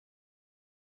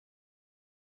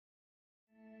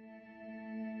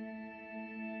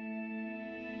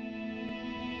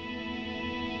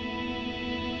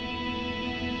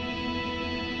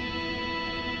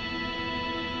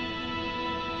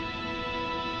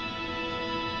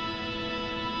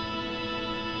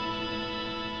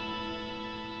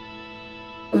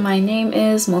My name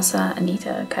is Mosa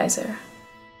Kaiser.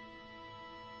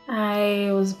 I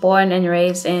was born and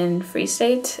raised in Free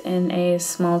State in a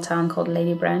small town called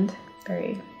Ladybrand,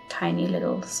 very tiny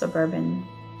little suburban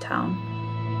town.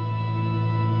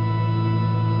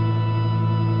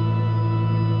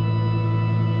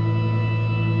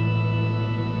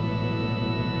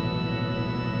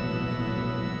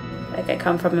 I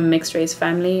come from a mixed race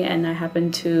family, and I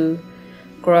happen to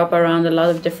grow up around a lot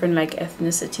of different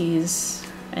ethnicities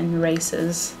and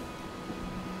races.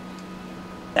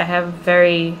 I have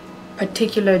very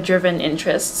particular driven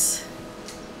interests,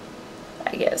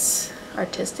 I guess,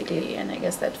 artistically, and I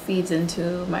guess that feeds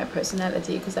into my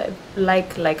personality because I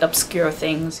like obscure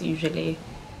things usually.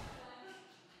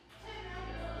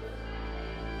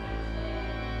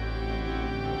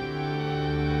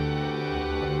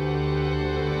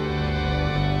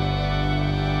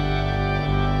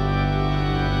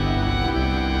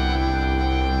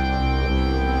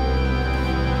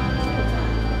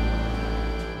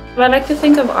 I like to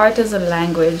think of art as a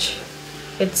language.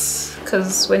 It's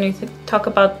because when you talk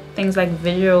about things like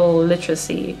visual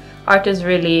literacy, art is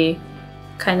really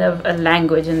kind of a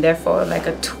language and therefore like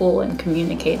a tool in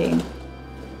communicating.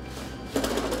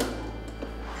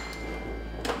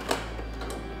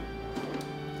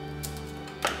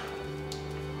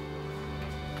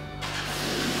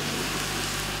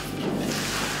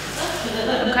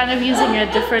 I'm kind of using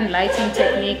a different lighting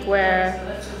technique where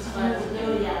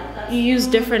you use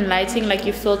different lighting, like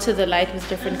you filter the light with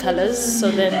different colors, so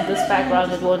then this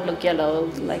background, it won't look yellow,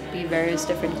 it'll be various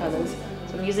different colors.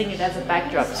 So I'm using it as a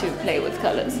backdrop to play with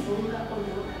colors.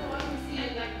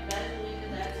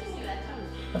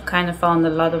 I've kind of found a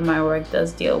lot of my work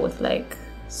does deal with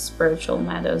spiritual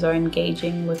matters or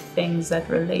engaging with things that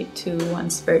relate to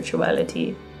one's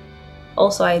spirituality.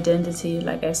 Also identity,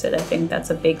 like I said, I think that's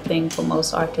a big thing for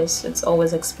most artists. It's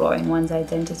always exploring one's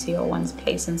identity or one's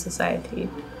place in society.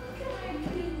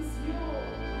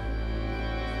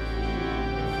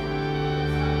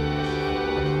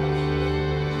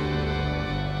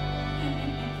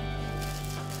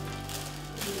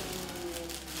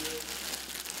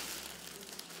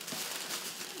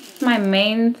 My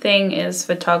main thing is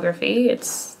photography.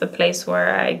 It's the place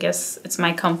where I guess it's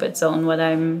my comfort zone, what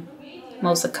I'm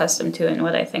most accustomed to and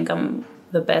what I think I'm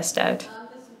the best at.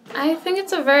 I think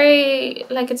it's a very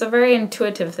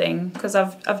intuitive thing because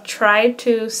I've tried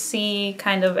to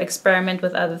kind of experiment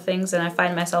with other things, and I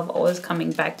find myself always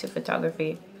coming back to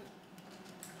photography.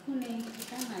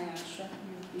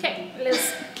 Okay,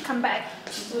 let's come back.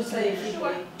 Sure.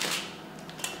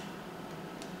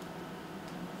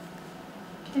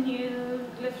 Can you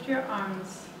lift your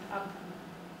arms up?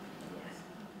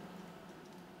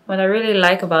 What I really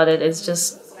like about it is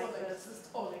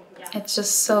it's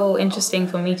just so interesting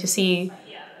for me to see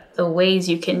the ways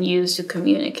you can use to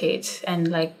communicate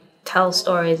and tell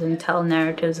stories and tell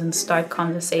narratives and start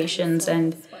conversations.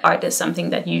 And art is something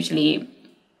that usually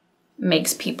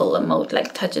makes people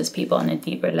emote, touches people on a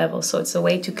deeper level. So it's a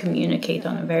way to communicate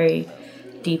on a very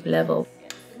deep level.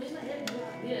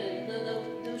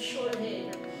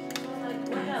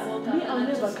 I'll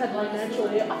never cut my natural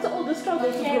hair. After all the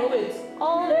struggle to grow it.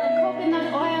 Oh, the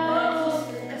coconut oil.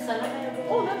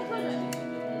 Oh, that's perfect.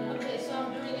 Okay, so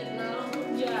I'm doing it now.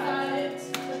 Yeah.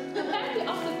 Apparently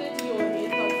after 30 your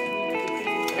hair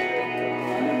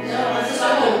starts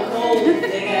to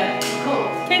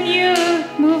Can you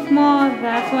move more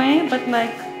that way, but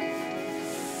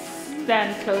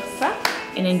stand closer?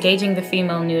 In engaging the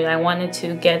female nude, I wanted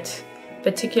to get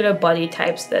particular body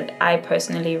types that I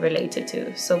personally related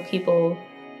to. So people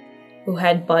who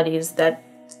had bodies that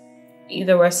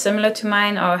either were similar to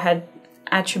mine or had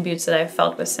attributes that I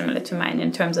felt were similar to mine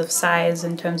in terms of size,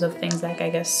 in terms of things like,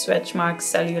 I guess, stretch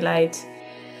marks, cellulite,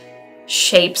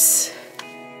 shapes.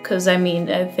 Because I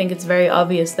think it's very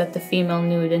obvious that the female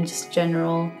nude and just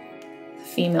general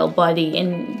female body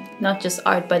in not just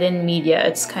art but in media,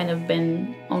 it's kind of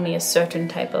been only a certain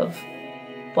type of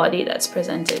body that's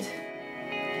presented.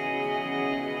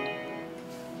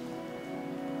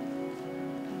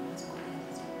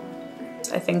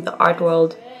 I think the art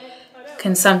world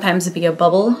can sometimes be a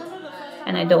bubble,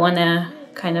 and I don't want to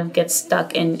kind of get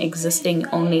stuck in existing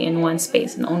only in one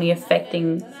space and only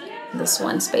affecting this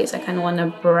one space. I kind of want to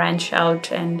branch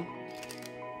out and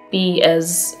be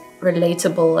as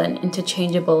relatable and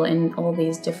interchangeable in all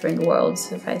these different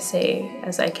worlds, if I say,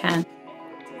 as I can.